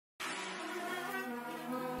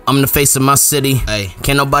I'm the face of my city. Ay.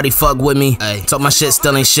 Can't nobody fuck with me. Ay. Talk my shit,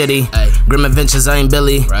 still ain't shitty. Ay. Grim adventures, I ain't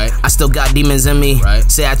Billy. Right. I still got demons in me. Right.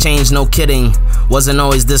 Say I changed, no kidding. Wasn't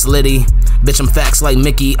always this litty. Bitch, I'm facts like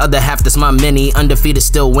Mickey. Other half, that's my mini. Undefeated,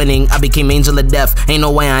 still winning. I became angel of death. Ain't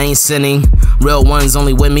no way I ain't sinning. Real ones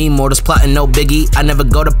only with me. Mortals plotting, no biggie. I never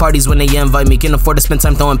go to parties when they invite me. Can't afford to spend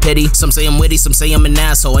time throwing pity. Some say I'm witty, some say I'm an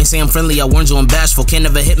asshole. Ain't say I'm friendly, I warned you I'm bashful. Can't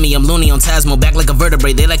never hit me, I'm loony on Tasmo. Back like a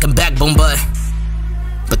vertebrae, they like a backbone, but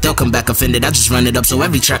they'll come back offended. I just run it up, so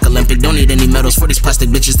every track Olympic. Don't need any medals for these plastic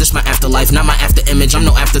bitches. This my afterlife, not my after image. I'm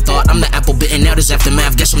no afterthought, I'm the apple bitten. Now there's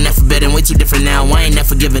aftermath, guess I'm not forbidden. Way too different now, I ain't that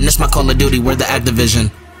forgiven. This my Call of Duty, we're the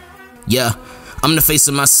Activision. Yeah, I'm the face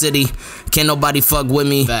of my city. Can't nobody fuck with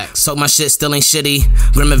me. Facts. Talk my shit, still ain't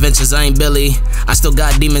shitty. Grim adventures, I ain't Billy. I still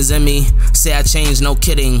got demons in me. Say I changed, no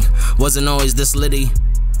kidding. Wasn't always this litty.